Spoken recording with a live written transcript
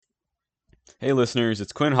Hey listeners,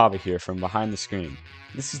 it's Quinn Hava here from Behind the Screen.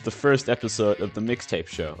 This is the first episode of The Mixtape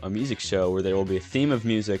Show, a music show where there will be a theme of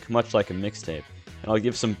music much like a mixtape, and I'll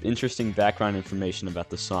give some interesting background information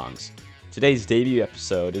about the songs. Today's debut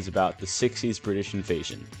episode is about the 60s British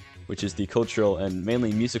invasion, which is the cultural and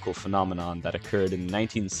mainly musical phenomenon that occurred in the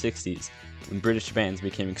 1960s when British bands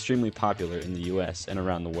became extremely popular in the US and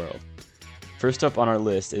around the world. First up on our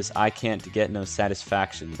list is I Can't Get No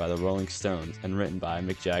Satisfaction by the Rolling Stones and written by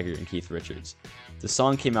Mick Jagger and Keith Richards. The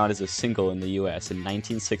song came out as a single in the US in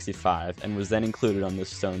 1965 and was then included on the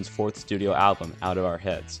Stones' fourth studio album, Out of Our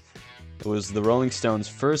Heads. It was the Rolling Stones'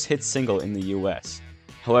 first hit single in the US.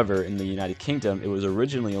 However, in the United Kingdom, it was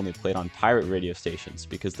originally only played on pirate radio stations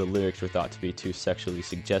because the lyrics were thought to be too sexually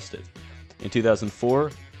suggestive. In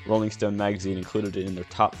 2004, Rolling Stone magazine included it in their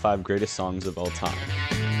top 5 greatest songs of all time.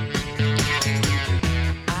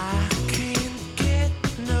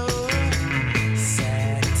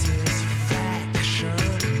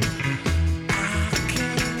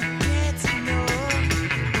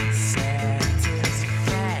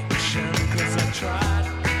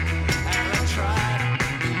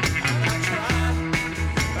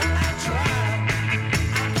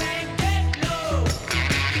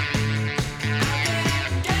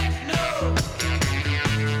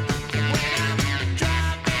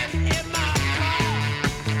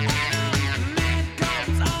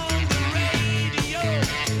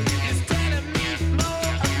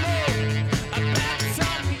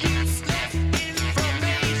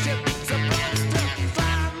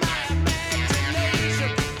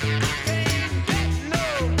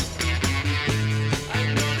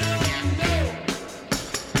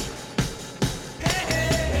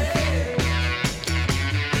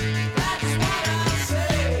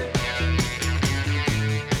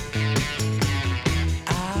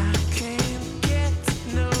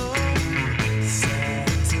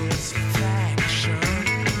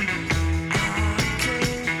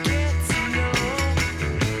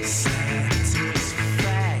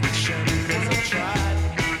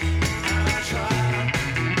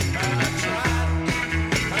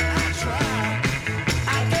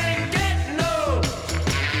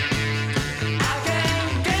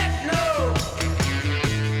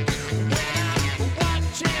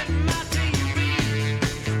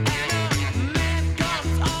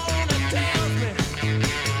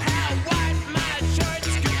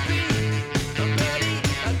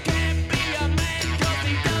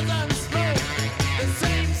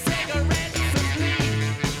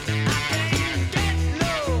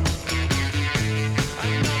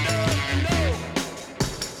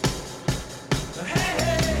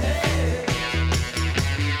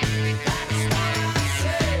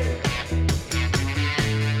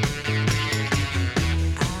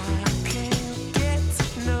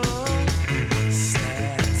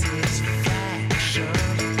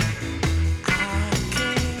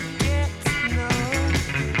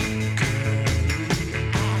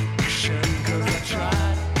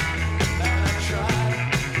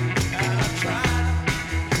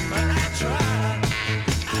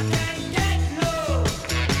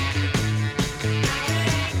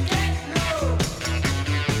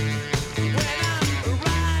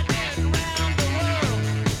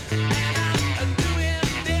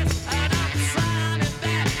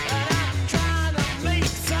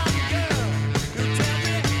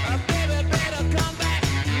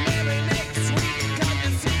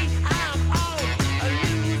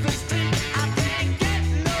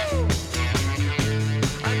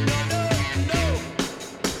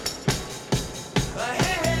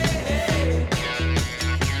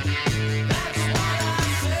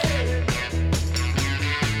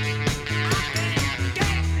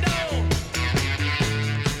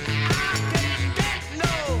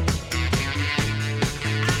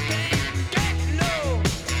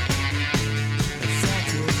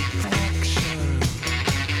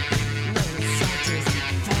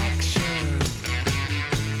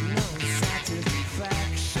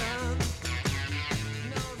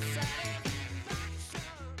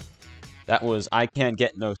 That was I Can't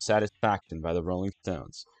Get No Satisfaction by the Rolling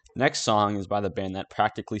Stones. Next song is by the band that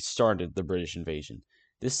practically started the British invasion.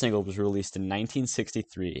 This single was released in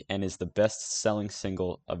 1963 and is the best-selling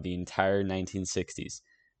single of the entire 1960s.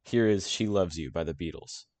 Here is She Loves You by the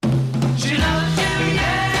Beatles. She loves you,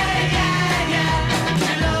 yeah, yeah, yeah.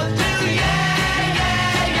 She loves you, yeah, yeah,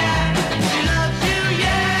 yeah. She loves you,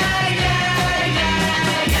 yeah, yeah,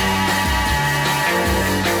 yeah, yeah.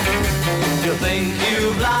 You think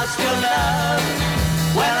you've lost your love?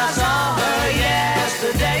 Well, I saw her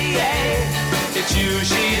yesterday, yeah. It's you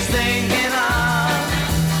she's thinking of,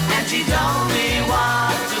 and she told me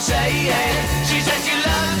what to say, yeah. She said she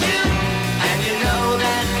loves you, and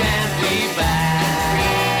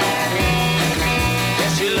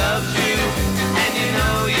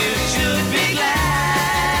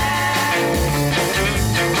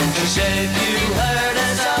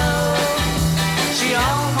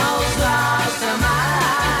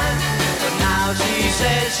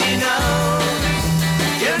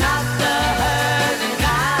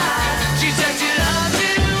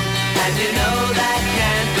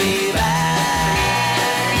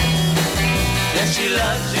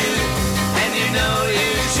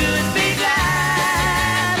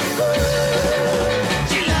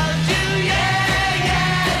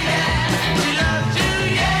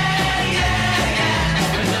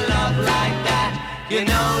you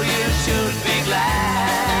know you should be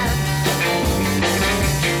glad.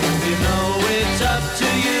 You know it's up to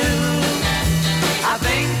you. I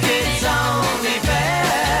think it's only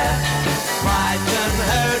fair. Might turn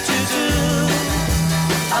her to do.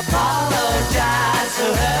 Apologize to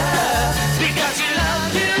her because she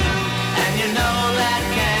loves you, and you know that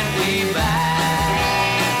can't be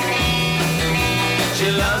bad. She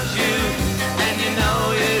loves you, and you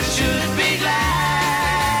know you should be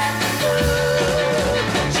glad.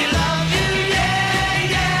 Ooh, she loves you, yeah,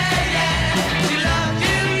 yeah, yeah. She loves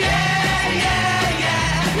you, yeah, yeah,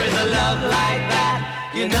 yeah. With a love like that,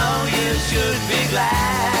 you know you should be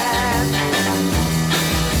glad.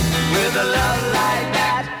 With a love like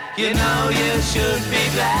that, you know you should be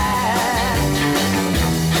glad.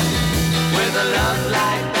 With a love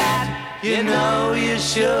like that, you know you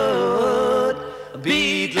should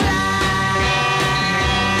be glad.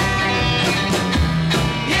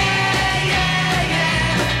 Yeah, yeah, yeah.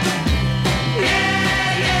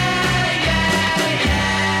 Yeah, yeah, yeah, yeah.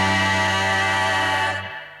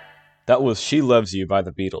 That was She Loves You by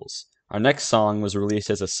the Beatles. Our next song was released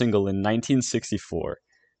as a single in 1964.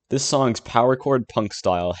 This song's power chord punk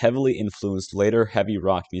style heavily influenced later heavy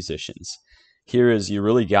rock musicians. Here is You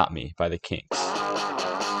Really Got Me by the Kinks.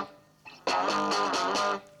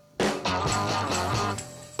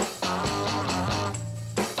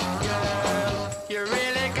 You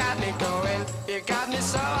really got me going. You got me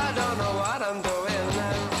so I don't know what I'm doing.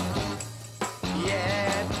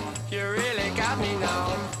 Yeah, you really got me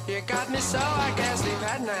now. You got me so I can't sleep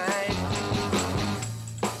at night.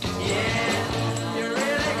 Yeah, you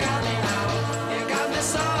really got me now. You got me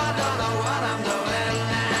so I don't know what I'm doing.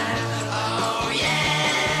 Oh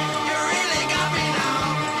yeah, you really got me now.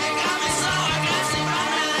 You got me so I can't sleep at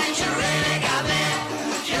night. You really got me.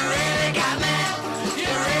 You really got me.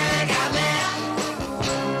 You really got me.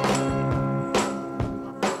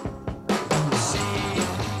 See,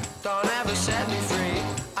 don't ever set me free.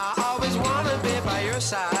 I always wanna be by your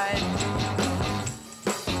side.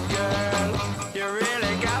 Girl, you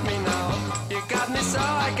really got me now. You got me so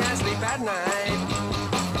I can't sleep at night.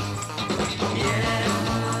 Yeah,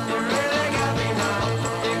 you really got me now.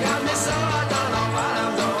 You got me so I don't know what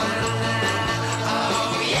I'm doing.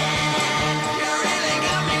 Oh yeah, you really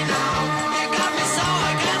got me now. You got me so I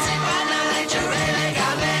can't sleep at night. You really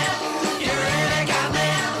got me. You really got me.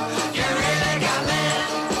 You really got me.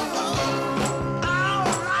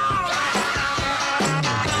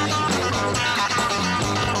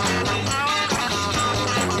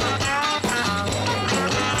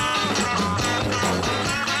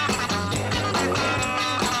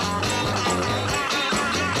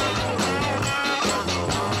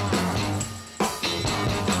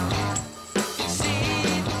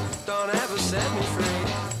 See, don't ever set me free.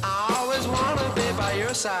 I always wanna be by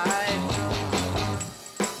your side.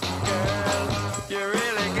 Girl, you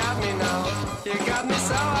really got me now. You got me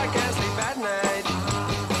so I can't sleep at night.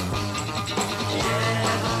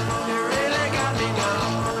 Yeah, you really got me now.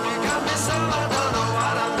 You got me so I don't know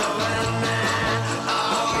what I'm doing.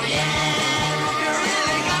 Oh yeah, you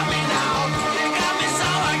really got me now. You got me so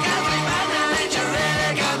I can't sleep at night. You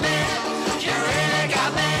really got me. You really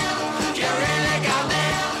got me. You really got me.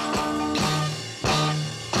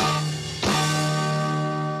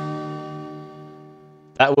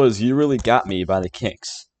 That was You Really Got Me by the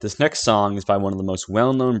Kinks. This next song is by one of the most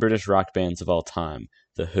well-known British rock bands of all time,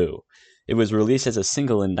 The Who. It was released as a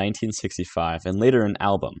single in 1965 and later an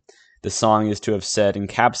album. The song is to have said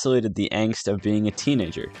encapsulated the angst of being a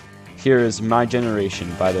teenager. Here is My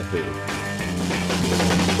Generation by The Who.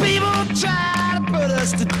 People try to put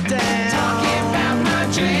us to down. Talking about my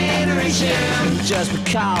generation. Just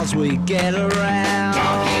because we get around.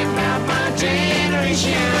 Talking about my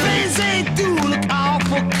generation. Things they do look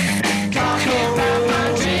awful. Talking about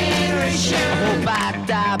my generation. I hope I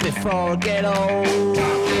die before I get old.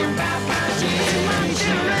 Talking about my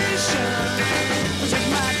generation. This is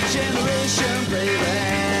my generation, baby.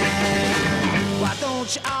 Why don't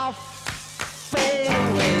you all fade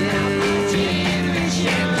away?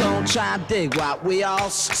 Don't try to dig what we all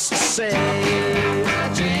say. I'm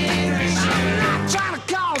not trying to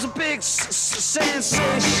cause a big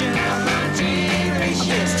sensation. I'm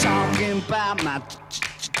just talking about my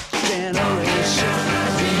generation.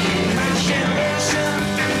 My generation.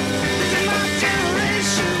 This is my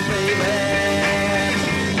generation, baby.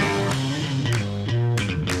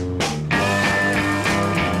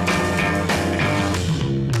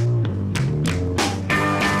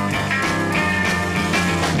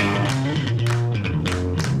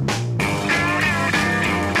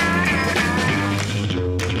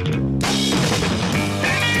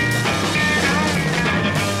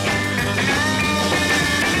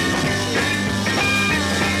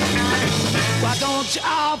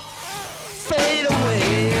 fade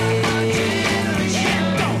away.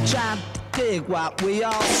 Don't try to dig what we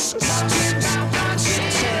all tell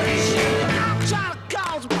you. Try to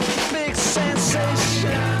cause a big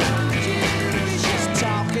sensation. Just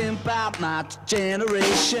talking about my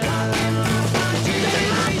generation. This is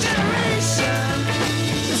my generation.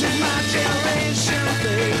 This is my generation,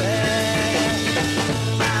 baby.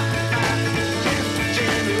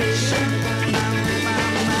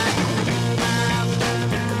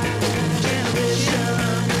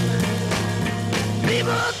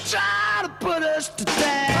 Try to put us to down.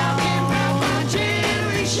 Talking about my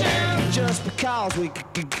generation. Just because we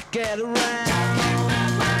could get around. Talking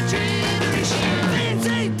about my generation. Things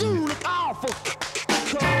they do look awful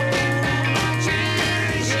cold. My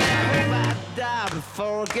generation. I hope I die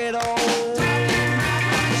before I get old. Talking about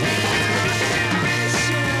my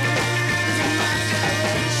generation. This is my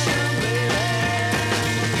generation, baby.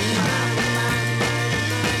 My generation.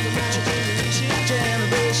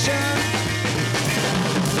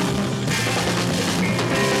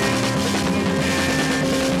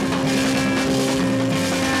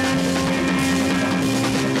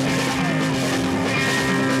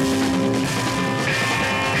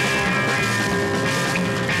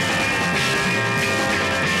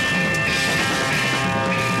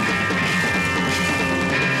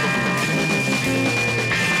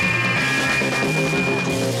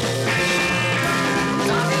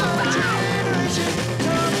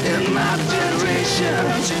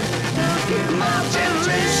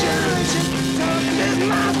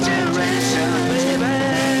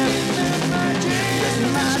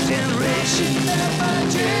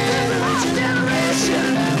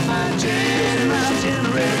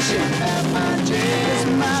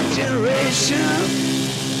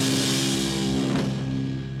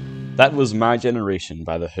 That was My Generation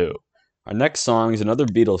by The Who. Our next song is another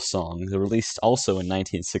Beatles song, released also in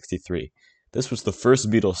 1963. This was the first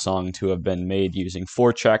Beatles song to have been made using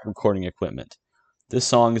 4-track recording equipment. This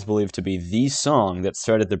song is believed to be the song that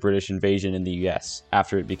started the British invasion in the US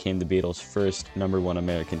after it became the Beatles' first #1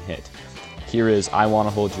 American hit. Here is I Wanna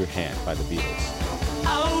Hold Your Hand by the Beatles.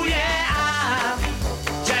 Oh yeah, I'll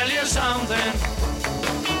tell you something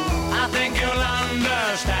I think you'll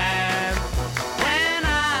understand when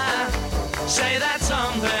I say that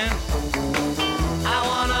something. I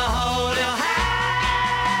wanna hold your hand.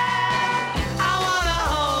 I wanna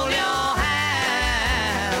hold your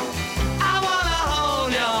hand. I wanna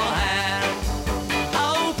hold your hand.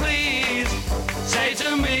 Oh please, say to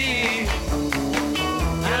me,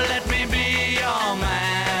 let me be your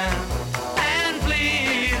man. And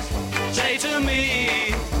please, say to me,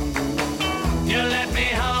 you let me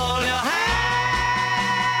hold your hand.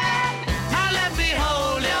 Now let me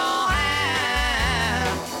hold your hand.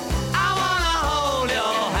 I wanna hold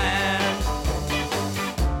your hand.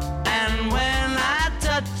 And when I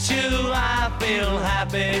touch you, I feel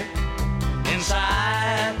happy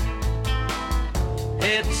inside.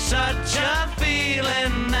 It's such a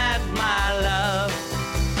feeling that my love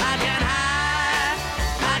I can hide,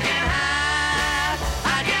 I can hide,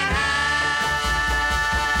 I can hide.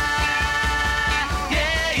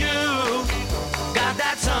 Yeah, you got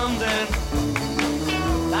that something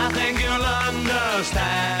I think you'll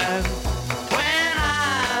understand when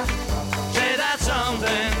I say that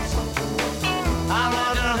something. I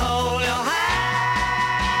wanna hold your hand.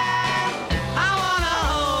 I wanna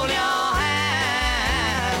hold your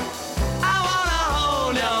hand. I wanna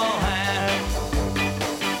hold your hand.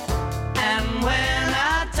 And when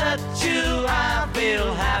I touch you, I feel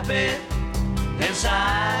happy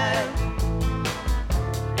inside.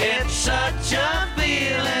 It's such a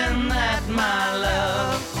feeling that my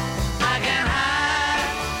love I can hide,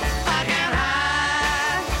 I can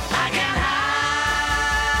hide, I can hide.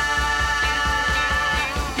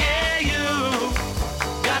 Yeah, you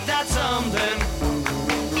got that something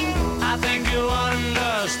I think you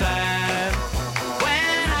understand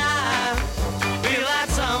when I feel that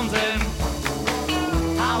something.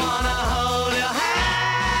 I wanna hold your hand.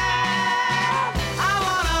 I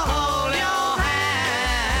wanna hold your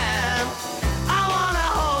hand. I wanna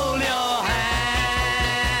hold your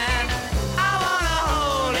hand. I wanna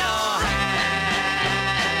hold your hand.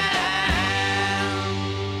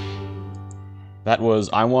 That was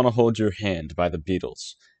I Wanna Hold Your Hand by the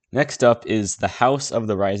Beatles. Next up is The House of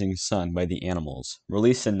the Rising Sun by the Animals.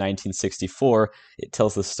 Released in 1964, it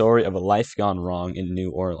tells the story of a life gone wrong in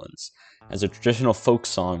New Orleans. As a traditional folk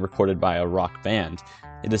song recorded by a rock band,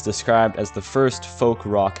 it is described as the first folk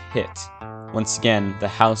rock hit. Once again, The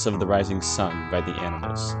House of the Rising Sun by the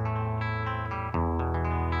Animals.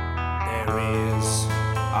 There is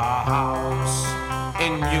a house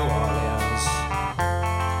in New Orleans.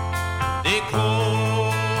 They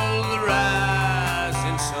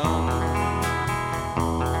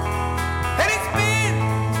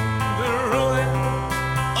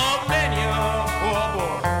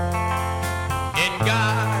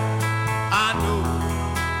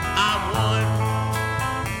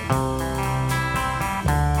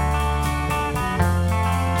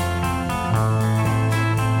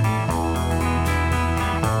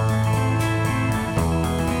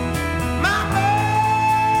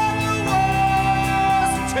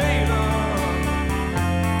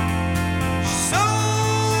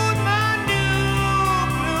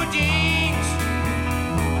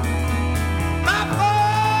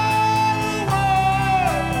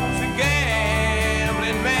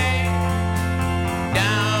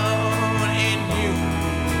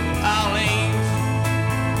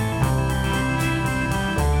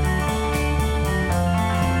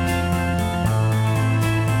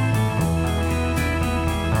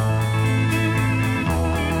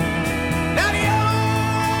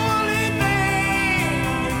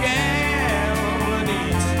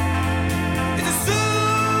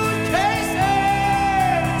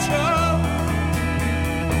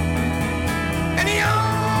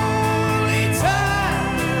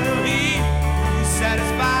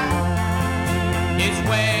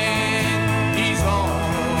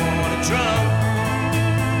drunk.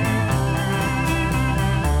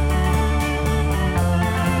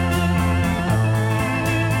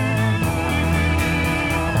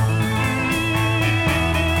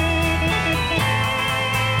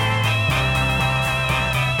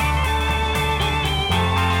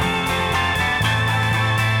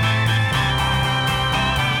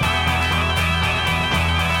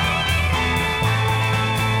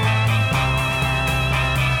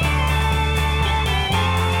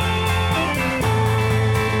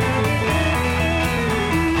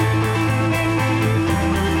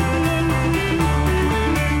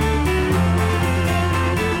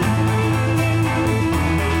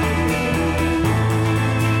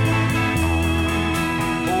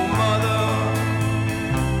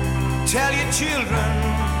 Tell your children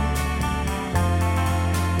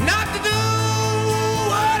not to do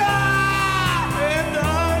what I have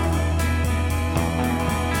done.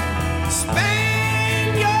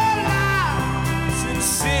 Spend your lives in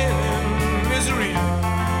sin and misery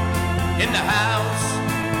in the house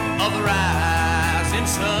of the rising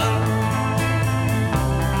sun.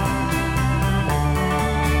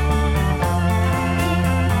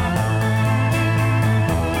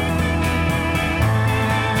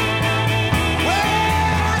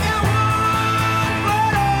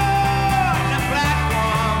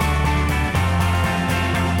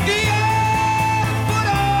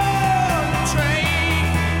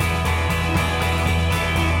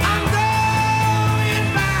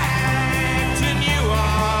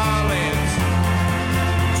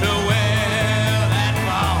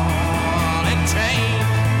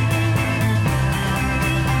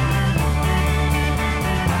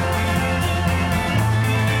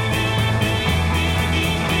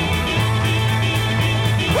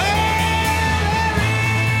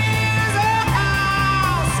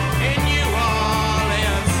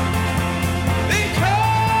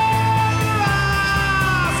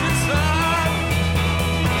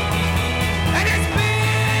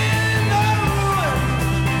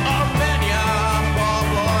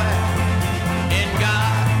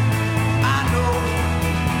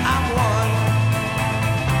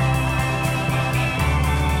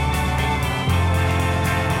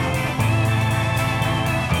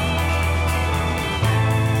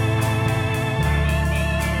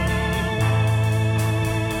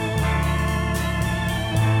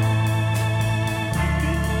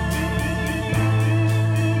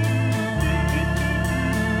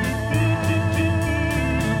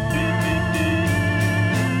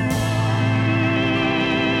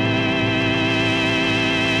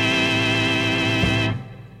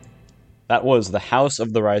 That was The House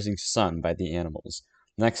of the Rising Sun by The Animals.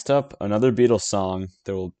 Next up, another Beatles song.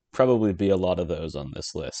 There will probably be a lot of those on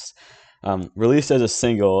this list. Released as a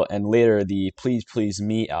single and later the Please Please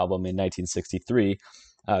Me album in 1963,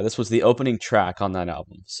 this was the opening track on that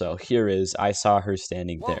album. So here is I Saw Her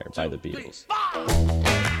Standing There by the Beatles.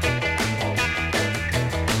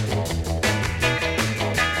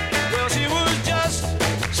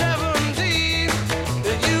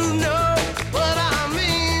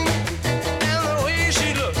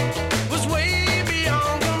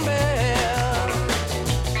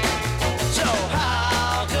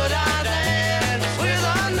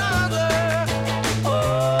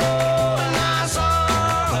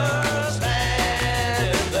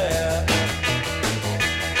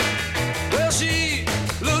 She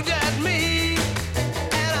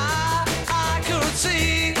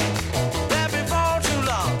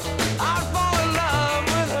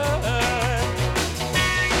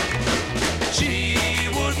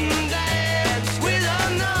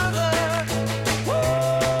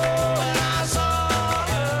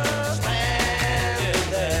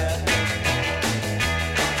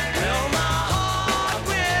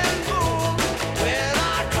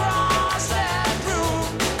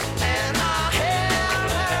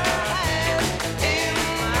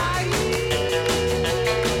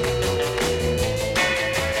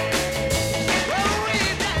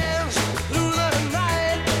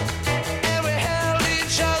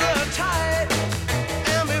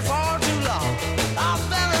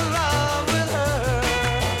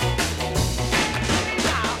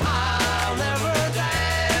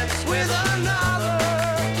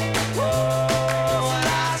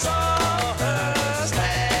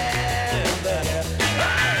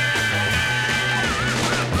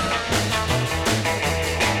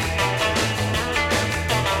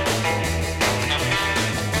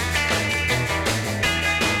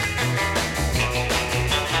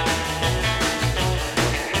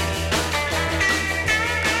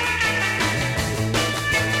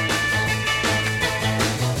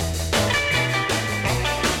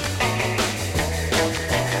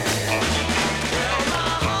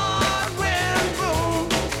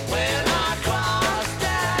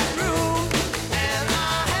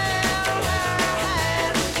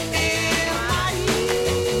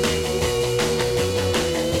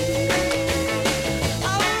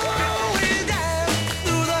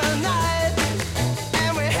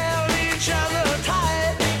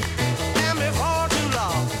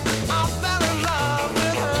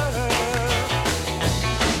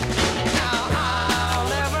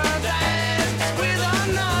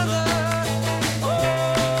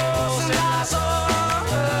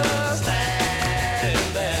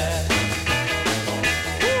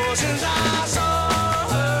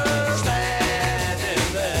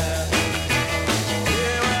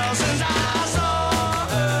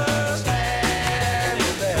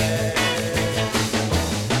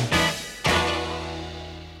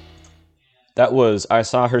That was I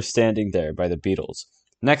Saw Her Standing There by the Beatles.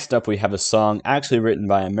 Next up, we have a song actually written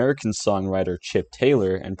by American songwriter Chip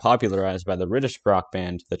Taylor and popularized by the British rock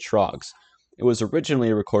band The Troggs. It was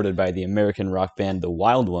originally recorded by the American rock band The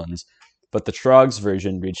Wild Ones, but the Troggs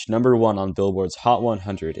version reached number 1 on Billboard's Hot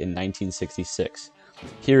 100 in 1966.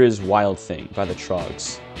 Here is Wild Thing by the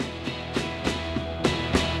Troggs.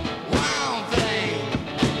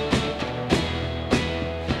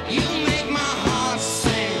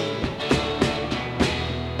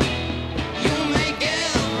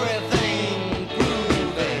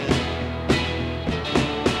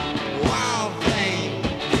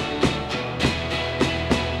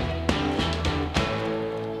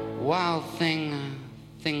 Wild thing, I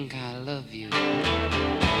think I love you,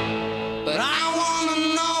 but I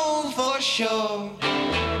wanna know for sure.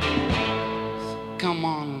 So come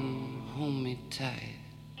on and hold me tight.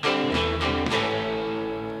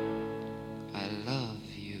 I love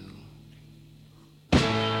you.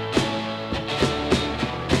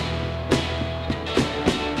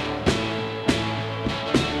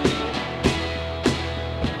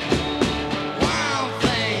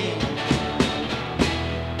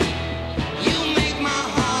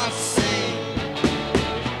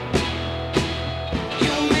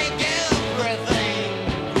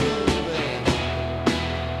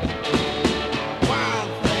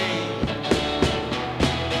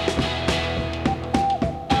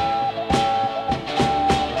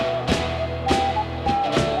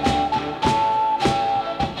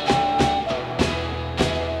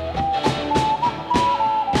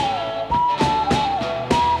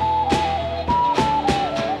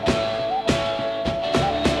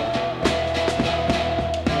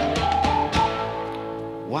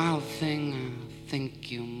 Wild thing, I think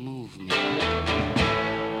you move me,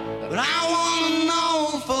 but I wanna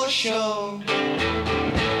know for sure.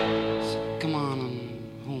 So come on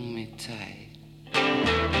and hold me tight.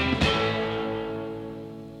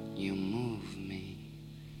 You move me.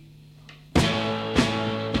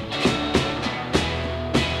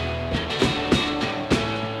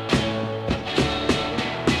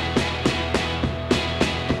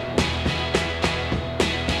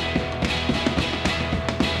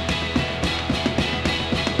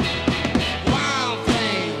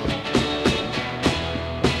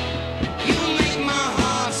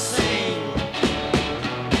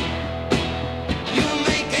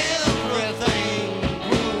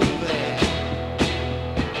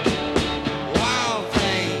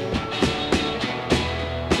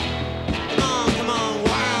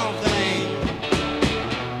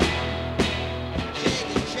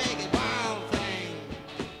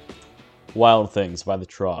 Wild Things by the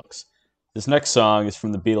Troggs. This next song is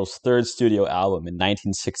from the Beatles' third studio album in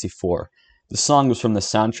 1964. The song was from the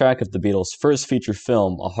soundtrack of the Beatles' first feature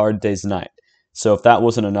film, A Hard Day's Night. So if that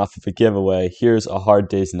wasn't enough of a giveaway, here's A Hard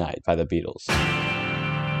Day's Night by the Beatles.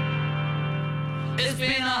 It's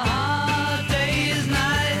been a hard day's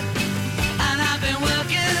night, and I've been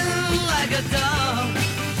working like a dog.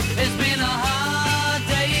 It's been a hard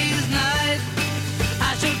day's night,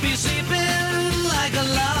 I should be sleeping like a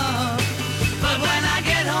log. But when I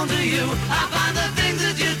get home to you, I find the things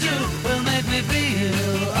that you do will make me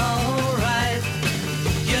feel alright.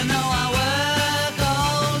 You know I work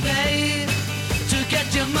all day to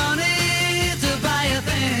get your money to buy a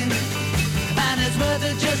thing, and it's worth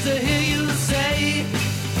it just to hear you say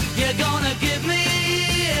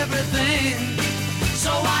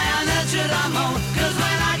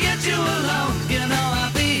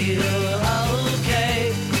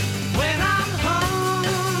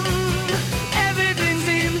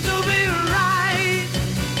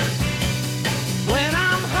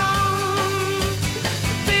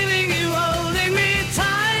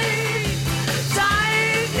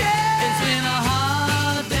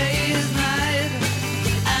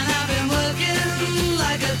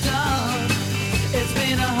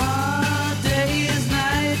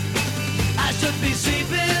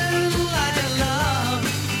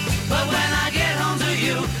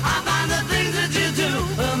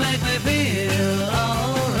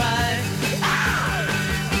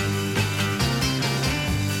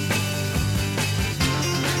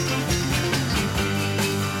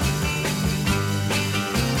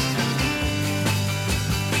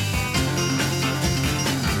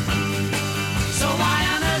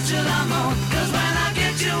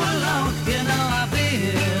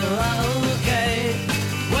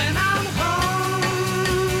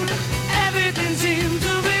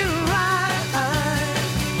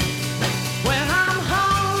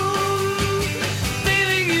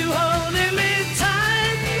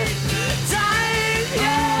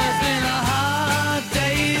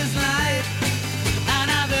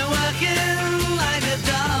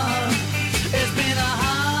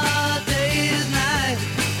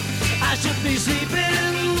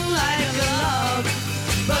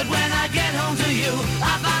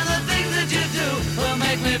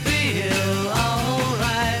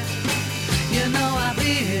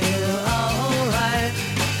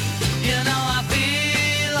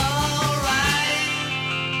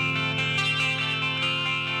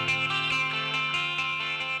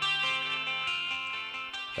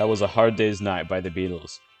That was A Hard Day's Night by the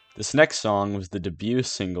Beatles. This next song was the debut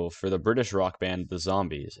single for the British rock band The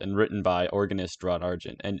Zombies and written by organist Rod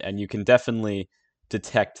Argent. And you can definitely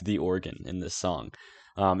detect the organ in this song.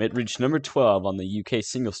 It reached number 12 on the UK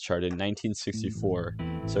singles chart in 1964.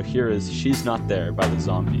 So here is She's Not There by the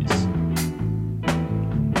Zombies.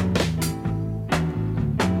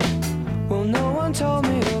 Well, no one told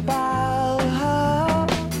me about her,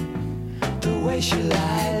 the way she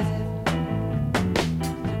lied.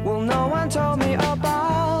 Well, no one told me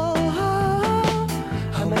about her,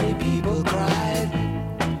 how many people cried.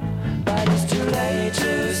 But it's too late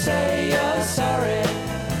to say you're sorry.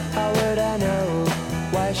 How would I know?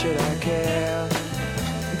 Why should I care?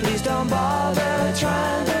 Please don't bother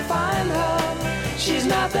trying to find her. She's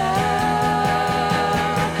not there.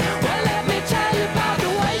 Well, let me tell you about the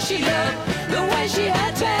way she looked, the way she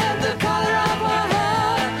had tan, the color of her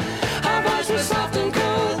hair. Her voice was soft and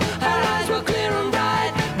cool, her eyes were clear and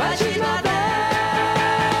bright, but she's not there.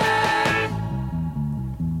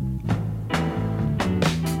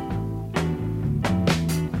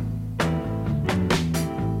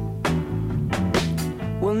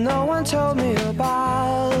 Well, no one told me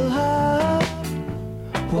about her.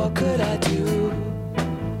 What could I do?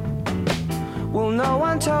 Well, no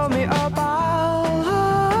one told me about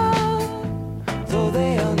her, though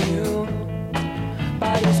they all knew.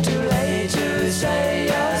 But it's too late to say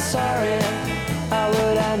you're sorry. How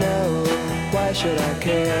would I know? Why should I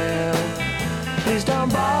care? Please don't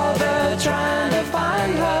bother trying to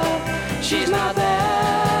find her. She's not there.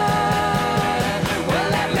 Well,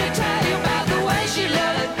 let me tell you about the way she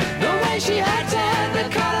looked, the way she had tan, the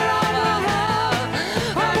color of her hair.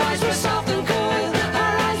 Her voice was soft and cool,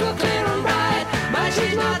 her eyes were clear and bright, but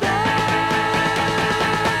she's not there.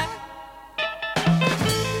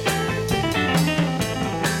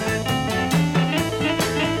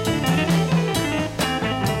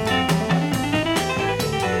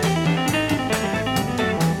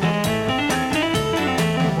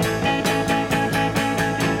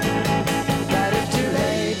 But it's too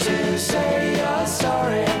late to say you're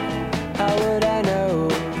sorry. How would I know?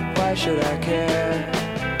 Why should I care?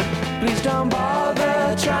 Please don't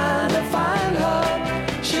bother trying to find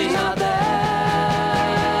her. She's not there.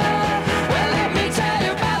 Well, let me tell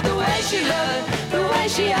you about the way she looked, the way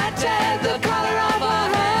she had tan, the color of her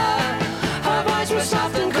hair. Her voice was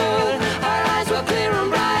soft and cool, her eyes were clear and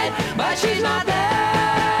bright, but she's not there.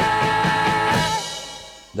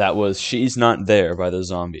 That was She's Not There by the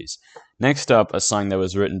Zombies. Next up, a song that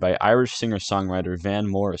was written by Irish singer-songwriter Van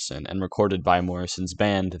Morrison and recorded by Morrison's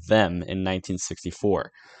band Them in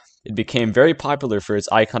 1964. It became very popular for its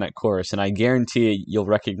iconic chorus, and I guarantee you'll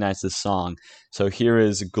recognize this song. So here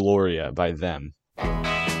is Gloria by Them. Like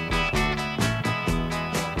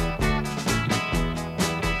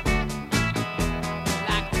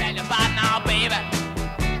to tell you about now, baby.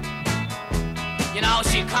 You know,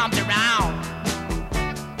 she comes around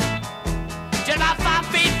just about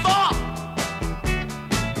 5'4",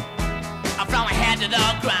 from her head to the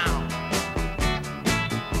ground.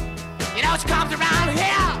 You know, she comes around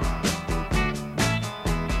here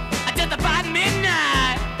just about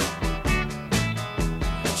midnight.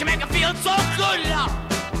 She make her feel so good, love.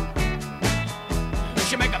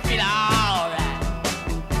 She make her feel alright.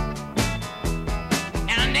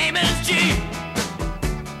 And her name is G.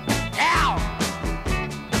 L.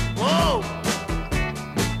 Whoa.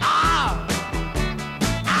 R.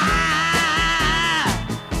 I.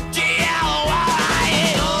 G. L. Y.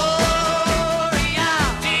 Gloria.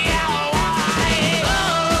 G. L. Y.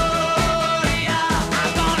 Gloria.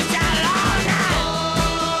 I'm gonna shout it all night.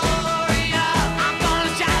 Gloria. I'm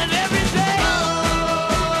gonna shout it every day.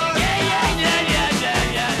 Yeah, yeah, yeah, yeah, yeah,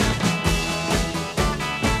 yeah.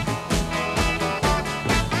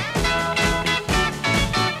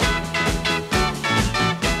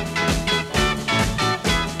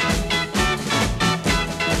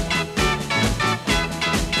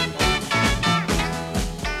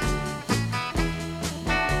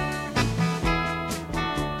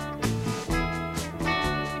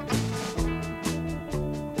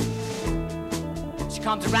 She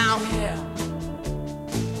comes around here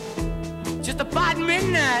just about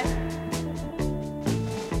midnight.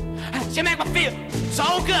 She make me feel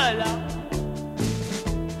so good, love.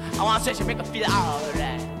 I wanna say she make me feel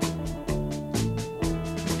alright.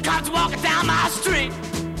 Comes walking down my street.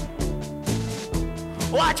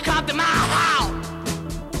 Watch you come to my house.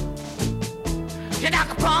 You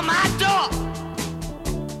knock upon my door.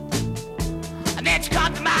 And then you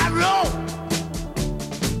come to my room.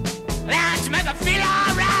 And you make me feel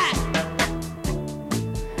alright.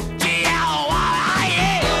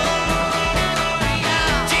 G-L-Y-A.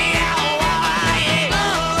 G-L-Y-A.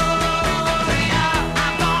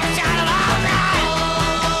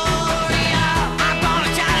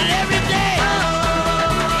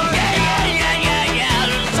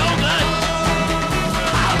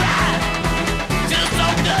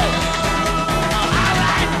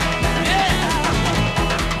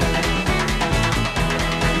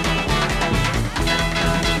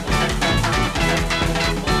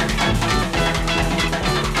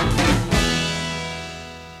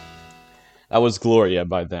 That was Gloria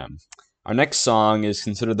by them. Our next song is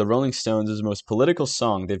considered the Rolling Stones' most political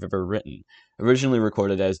song they've ever written. Originally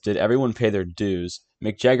recorded as Did Everyone Pay Their Dues,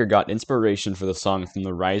 Mick Jagger got inspiration for the song from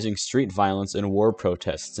the rising street violence and war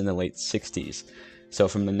protests in the late 60s. So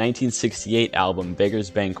from the 1968 album Beggar's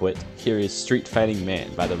Banquet, here is Street Fighting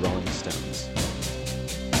Man by the Rolling Stones.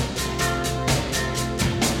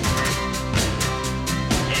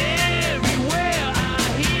 Everywhere I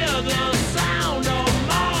hear the sound of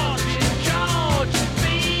marching Georgia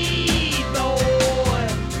feet, boy.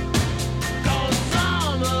 'Cause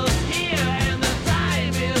summer's here and the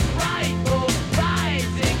time is right for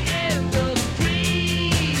fighting in the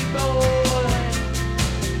street, boy.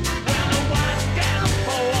 And what can a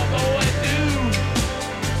poor boy do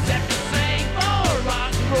except to sing for a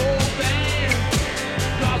rock and roll band?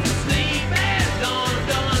 'Cause the sleep is done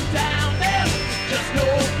down there. Just no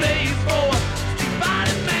place for a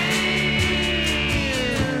street-fighting man.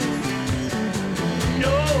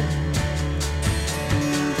 No.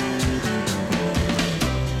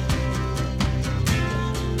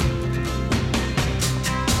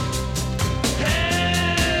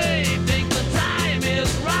 Hey, think the time is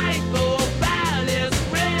right for a balanced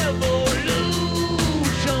revolution.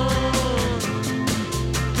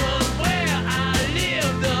 'Cause where I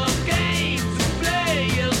live, the game to play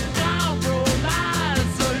is compromise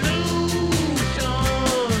solution.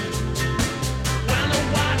 Well,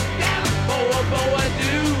 what can a poor boy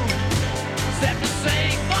do except to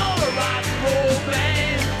sing for a rock and roll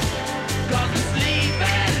band? 'Cause the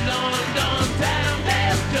sleeping London town,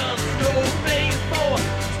 there's just no place for a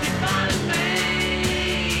street-fighting man.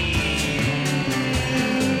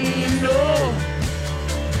 No.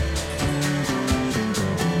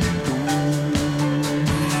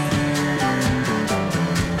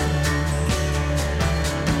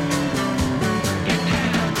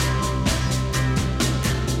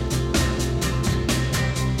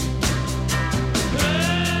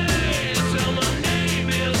 Hey, so my name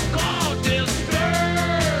is called Disturbance.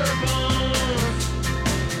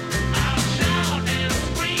 I'll shout and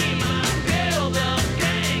scream, I'll kill the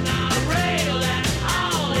king, I'll rail at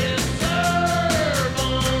all his servants.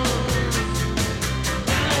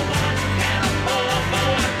 Well, what can a poor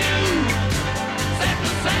boy do except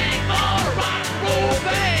to sing for a rock and roll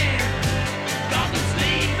band? 'Cause the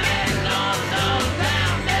sleeping London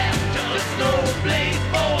town, there's just no place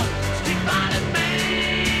for a street-fighting man.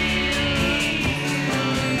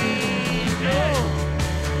 No.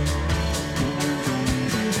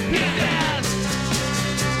 Yes.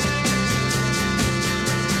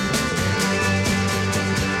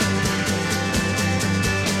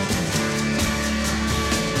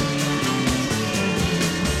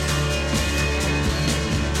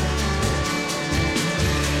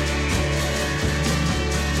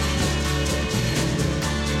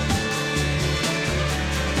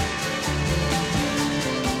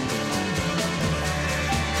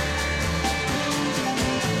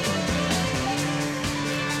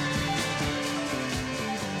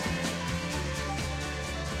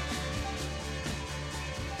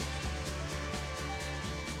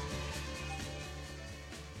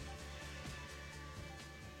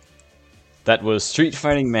 That was Street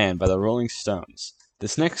Fighting Man by the Rolling Stones.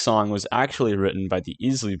 This next song was actually written by the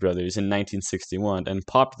Isley Brothers in 1961 and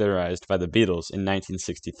popularized by the Beatles in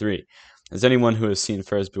 1963. As anyone who has seen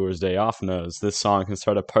Ferris Bueller's Day Off knows, this song can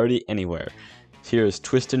start a party anywhere. Here is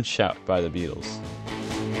Twist and Shout by the Beatles.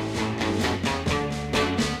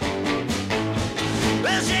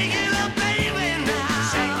 Well, shake it up, baby, now.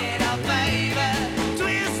 Shake it up, baby.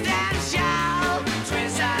 Twist and shout.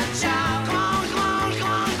 Twist and shout. Come on, come on, come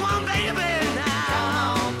on, come on, baby, now. Come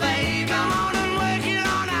on, baby. Come on and work it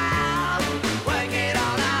on out. Work it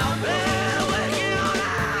on out. Well, work it on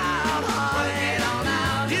out. Work it on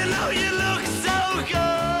out. You know you look so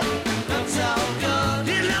good. Look so good.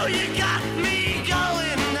 You know you got me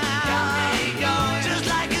going now. Got me going. Just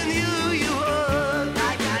like I knew you would.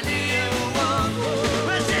 Like I knew you would.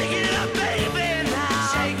 Well, shake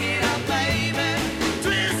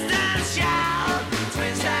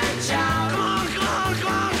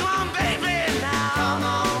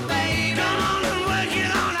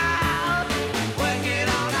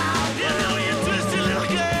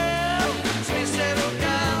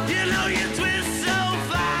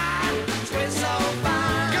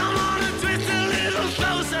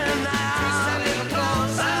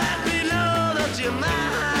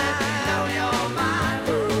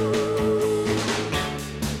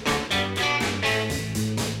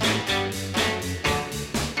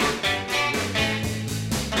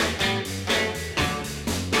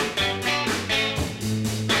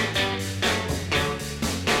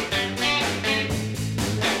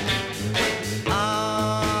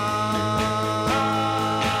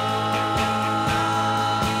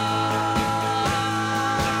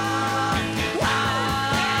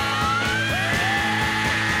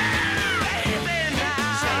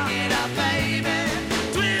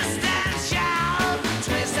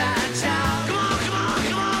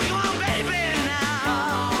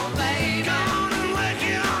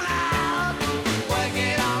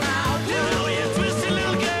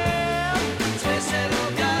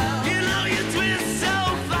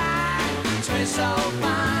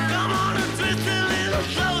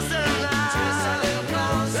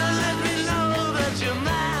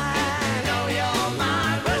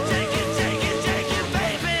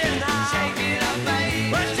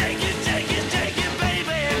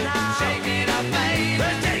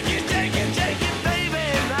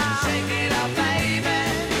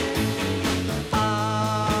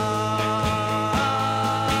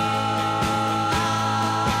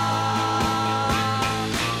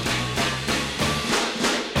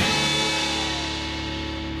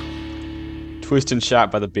Twist and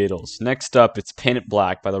Shout by the Beatles. Next up, it's Paint It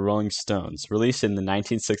Black by the Rolling Stones, released in the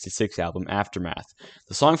 1966 album Aftermath.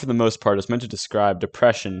 The song, for the most part, is meant to describe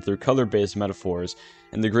depression through color-based metaphors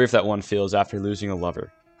and the grief that one feels after losing a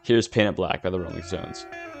lover. Here's Paint It Black by the Rolling Stones.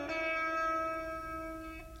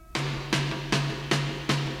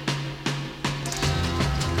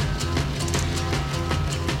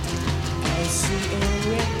 I see a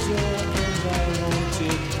red door and I want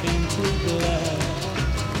it painted black.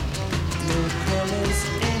 No colors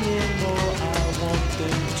anymore, I want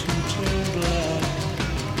them to turn black.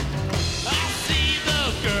 I see the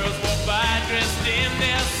girls walk by dressed in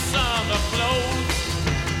their summer clothes.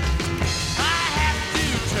 I have to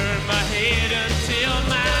turn my head until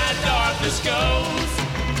my darkness goes.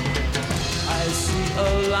 I see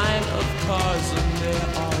a line of cars and they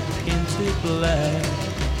are painted black,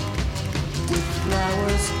 with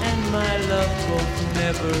flowers and my love both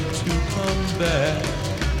never to come back.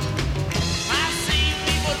 I see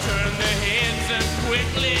people turn their heads and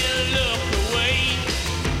quickly look away.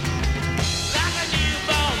 Like a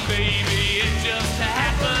newborn baby, it just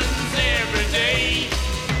happens every day.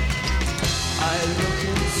 I look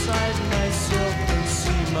inside myself and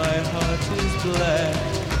see my heart is black.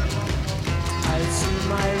 I see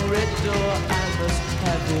my red door, I must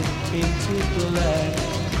have it painted black.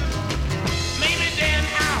 Maybe then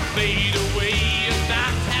I'll fade away and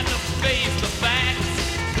not have to face the facts.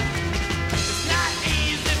 It's not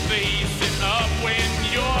easy facing up when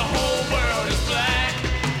your whole world is black.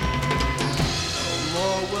 No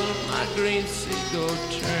more will my green seagull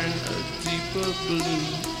turn a deeper blue.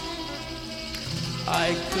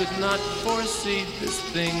 I could not foresee this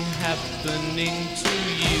thing happening to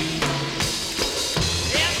you.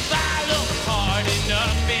 If I look hard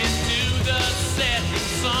enough into the setting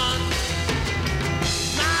sun,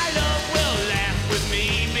 my love will laugh with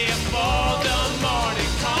me before the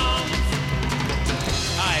morning comes.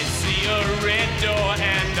 I see a red door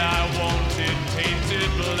and I want it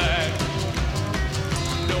painted black.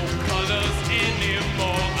 No colors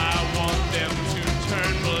anymore, I want them to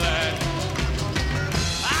turn black.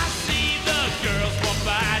 I see the girls walk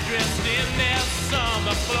by dressed in their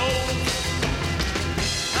summer clothes.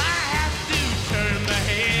 I have to turn my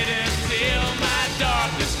head until my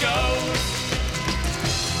darkness goes.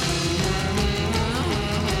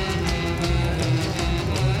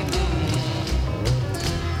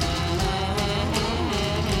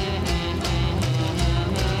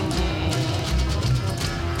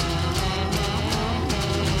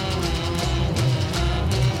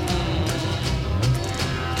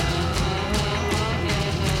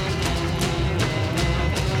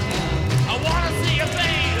 I wanna see a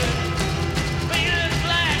faded, faded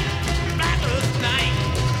black, black as night,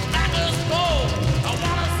 black as coal. I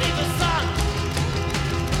wanna see the sun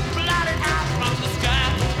blotted out from the sky.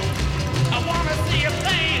 I wanna see a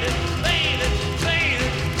faded, faded,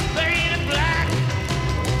 faded, faded black.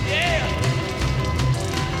 Yeah.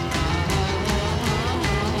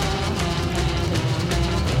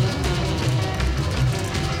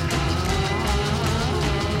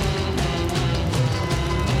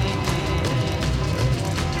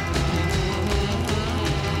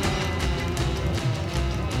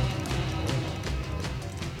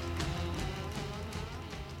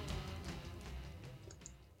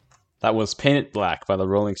 That was Paint It Black by the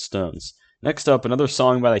Rolling Stones. Next up, another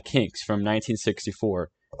song by the Kinks from 1964.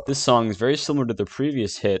 This song is very similar to the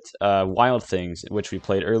previous hit, Wild Things, which we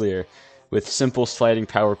played earlier, with simple sliding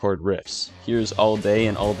power chord riffs. Here's All Day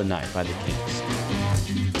and All the Night by the Kinks.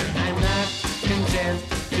 I'm not content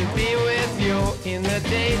to be with you in the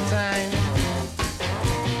daytime.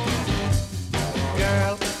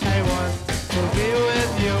 Girl, I want to be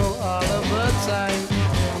with you all of the time.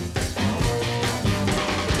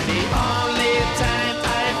 The only time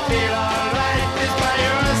I feel alright is by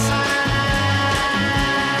your side.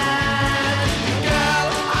 Girl,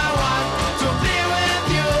 I want to be with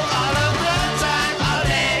you all of the time, all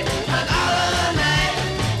day and all of the night.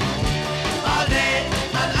 All day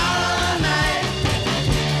and all of the night.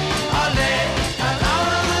 All day and all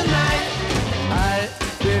of the night. I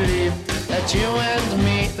believe that you and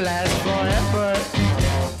me last forever.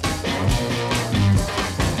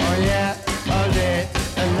 Oh yeah, all day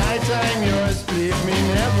and night I'm yours, leave me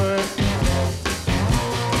never.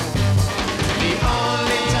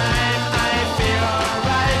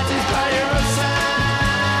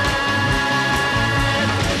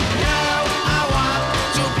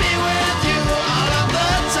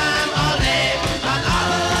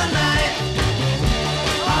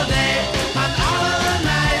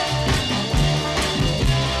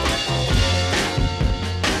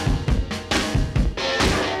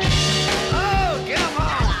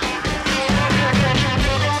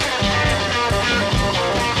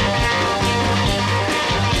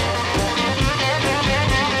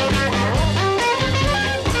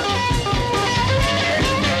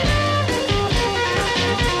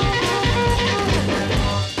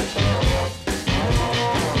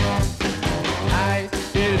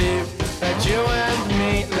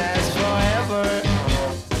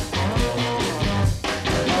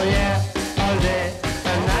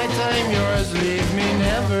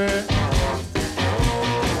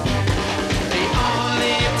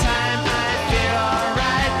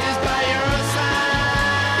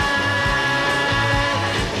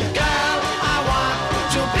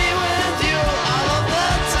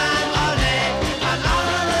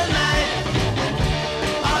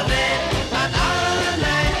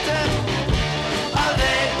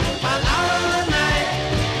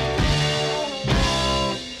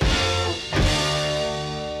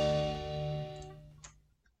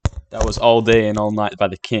 was All Day and All Night by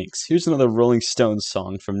the Kinks. Here's another Rolling Stones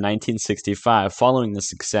song from 1965 following the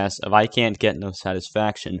success of I Can't Get No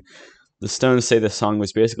Satisfaction. The Stones say the song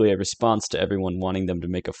was basically a response to everyone wanting them to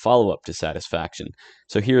make a follow-up to Satisfaction.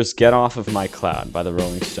 So here's Get Off of My Cloud by the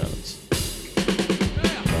Rolling Stones.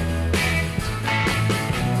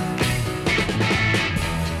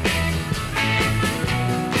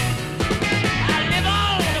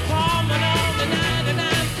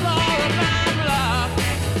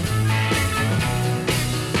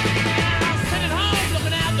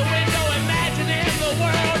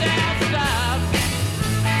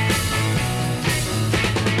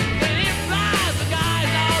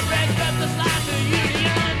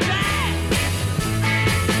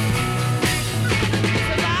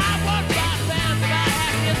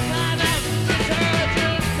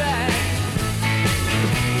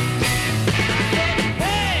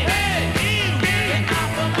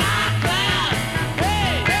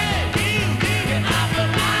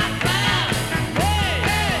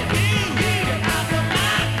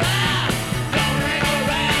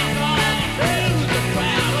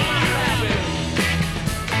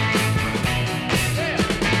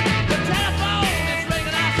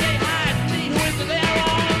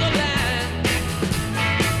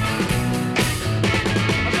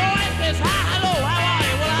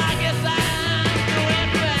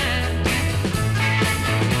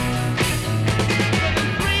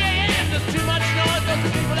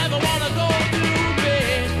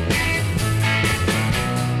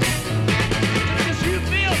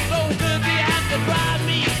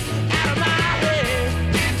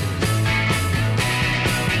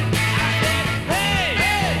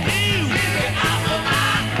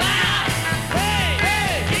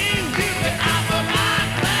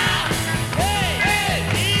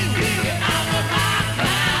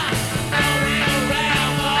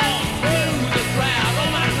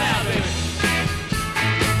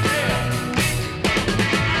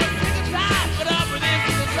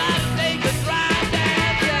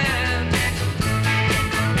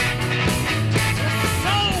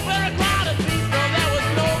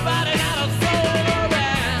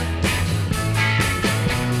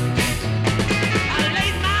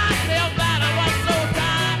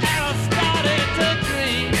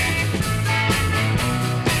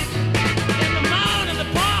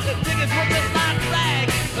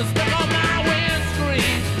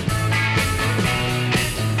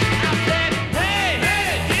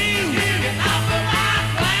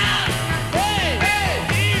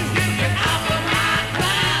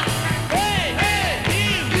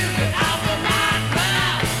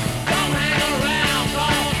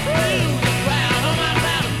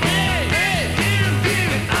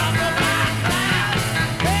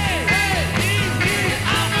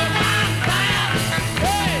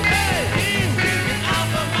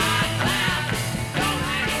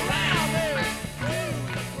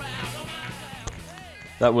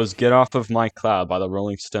 That was Get Off of My Cloud by the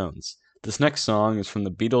Rolling Stones. This next song is from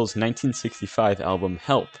the Beatles' 1965 album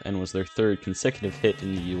Help and was their third consecutive hit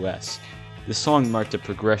in the US. This song marked a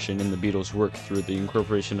progression in the Beatles' work through the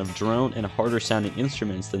incorporation of drone and harder-sounding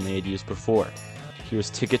instruments than they had used before.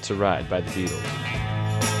 Here's Ticket to Ride by the Beatles.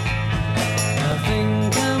 I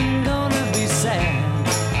think I'm gonna be sad.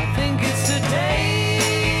 I think it's today.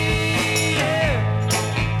 Yeah.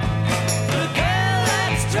 The girl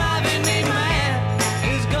that's driving me mad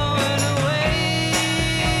is going away.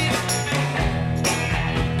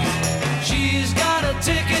 She's got a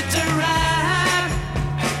ticket to ride.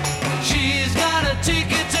 She's got a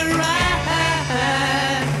ticket to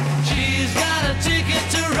ride. She's got a ticket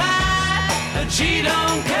to ride, and she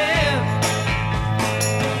don't care.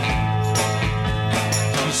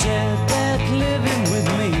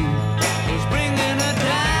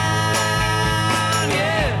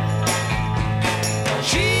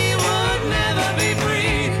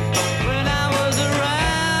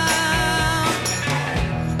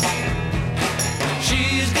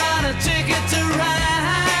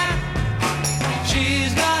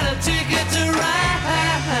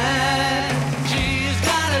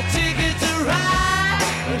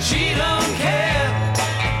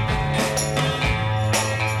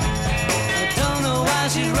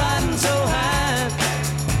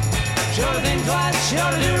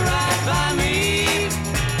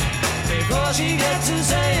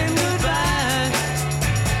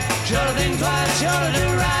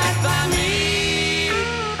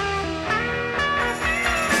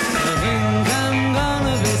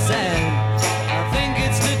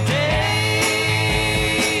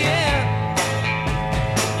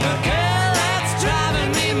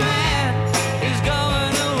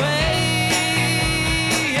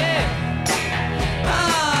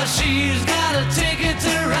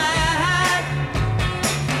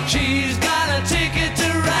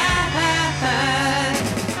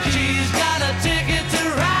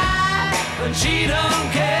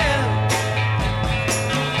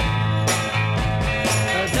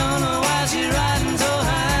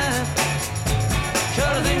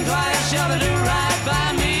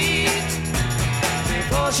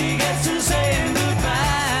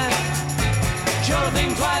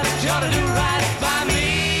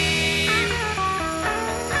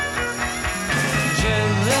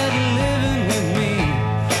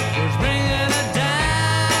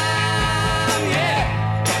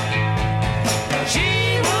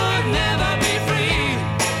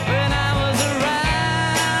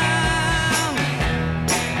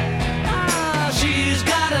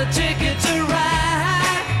 a ticket to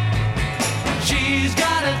ride. She's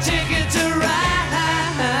got a ticket to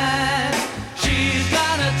ride. She's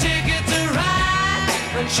got a ticket to ride,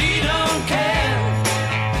 and she don't care.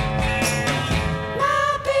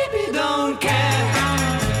 My baby don't care.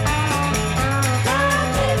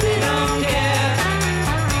 My baby don't care.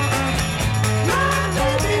 My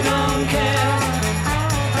baby don't care.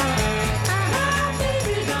 My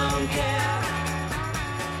baby don't care.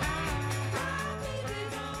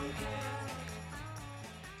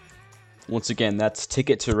 Once again, that's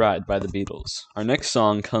Ticket to Ride by the Beatles. Our next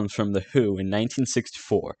song comes from The Who in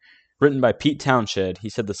 1964. Written by Pete Townshend, he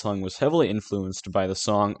said the song was heavily influenced by the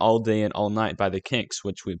song All Day and All Night by the Kinks,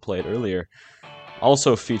 which we played earlier,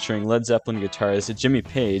 also featuring Led Zeppelin guitarist Jimmy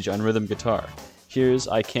Page on rhythm guitar. Here's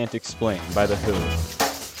I Can't Explain by The Who.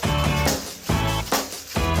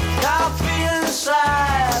 I feel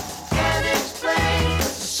inside, can't explain, it's a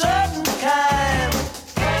certain kind,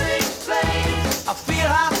 can't explain. I feel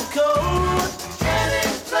hot and cold, can't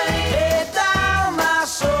explain, head down my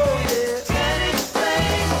soul, yeah, can't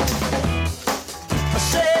explain. I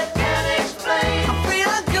said, can't explain. I'm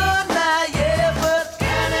feeling good now, yeah, but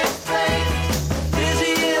can't explain.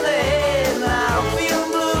 Dizzy in the head now, I'm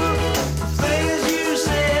feeling blue. Things you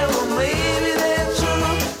said, well maybe they're true.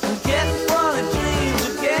 I'm getting funny dreams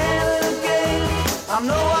again and again. I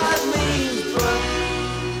know what it means, but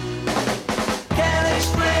can't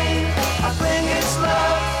explain. I think it's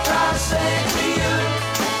love, trying to say it to you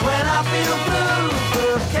when I feel blue,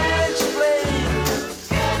 but can't explain.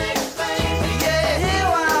 Can't explain. Yeah, hear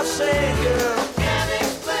what I say, girl. Can't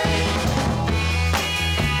explain.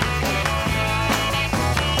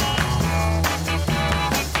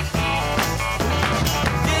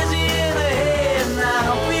 Dizzy in the head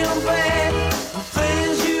now, I'm feeling bad. The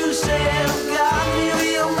things you said have got me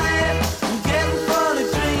real mad. I'm getting funny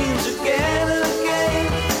dreams again and again.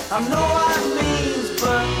 I know what it means,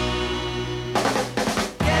 but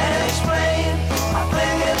can't explain. I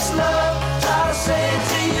think it's love, try to say it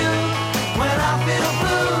to you when I feel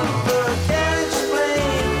blue, but can't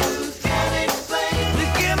explain. Can't explain. You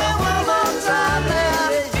give me one more time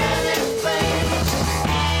now. Can't explain.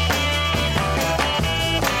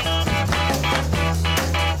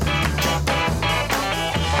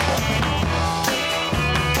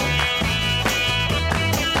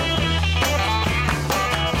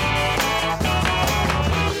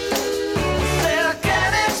 Said I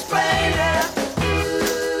can't explain it.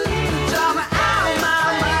 Drive me out of my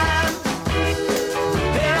mind.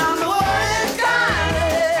 And I know it's kind of.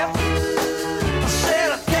 I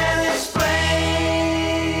said I can't explain.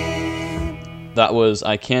 That was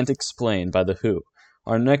I Can't Explain by The Who.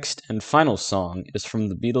 Our next and final song is from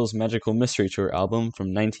the Beatles' Magical Mystery Tour album from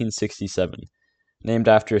 1967. Named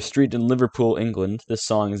after a street in Liverpool, England, this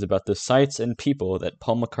song is about the sights and people that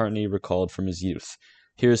Paul McCartney recalled from his youth.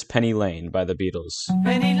 Here's Penny Lane by the Beatles.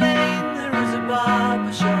 Penny Lane, there is a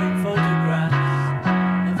barber showing photographs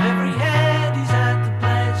of every head he's had the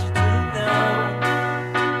pleasure to know,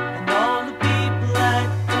 and all the people that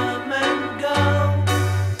come and go.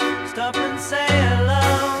 Stop and say hello.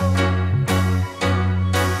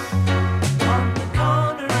 On the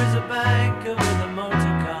corner is a banker with a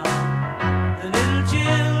motor car. The little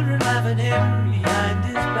children laugh at him behind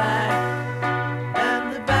his back,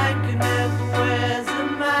 and the banker never wears a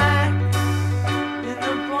mask in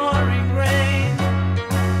the pouring rain.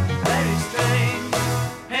 Very strange.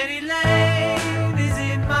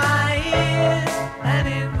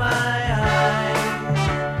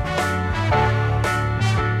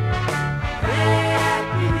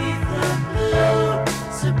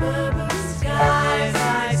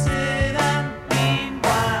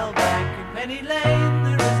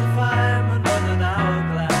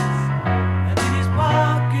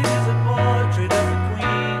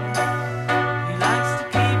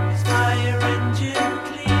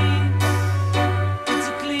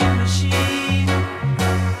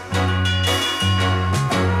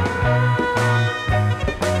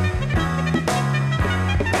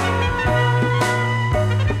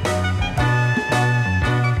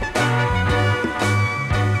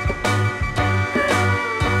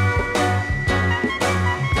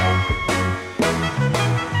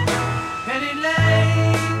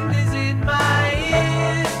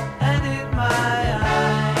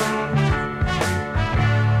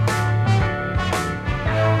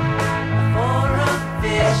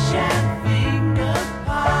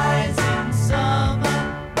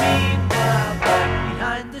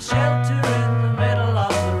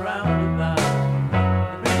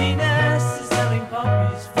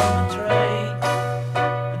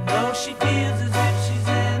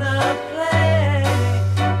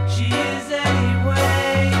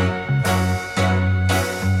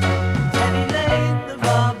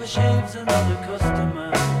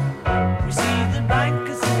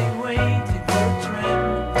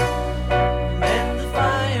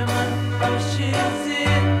 washes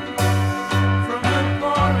in from the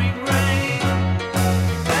pouring rain.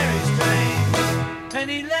 Very strange.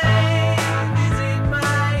 Penny Lane is in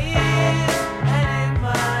my ears and in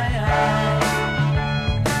my eyes.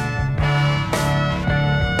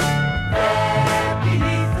 There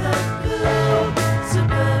beneath the blue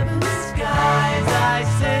suburban skies, I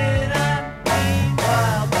sit and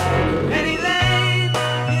meanwhile Penny Lane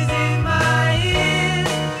is in my ears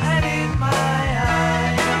and in my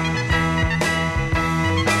eyes.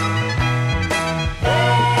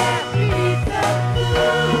 There beneath the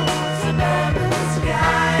blue suburban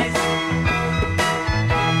skies,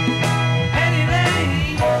 Penny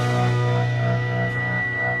Lane.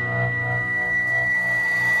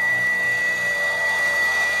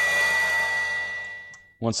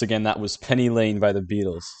 Once again, that was Penny Lane by the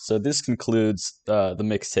Beatles. So this concludes the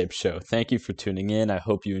Mixtape Show. Thank you for tuning in. I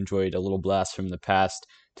hope you enjoyed a little blast from the past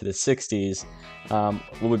to the 60s.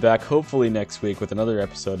 We'll be back hopefully next week with another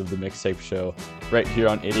episode of the Mixtape Show right here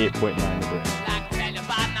on 88.9 The Bridge.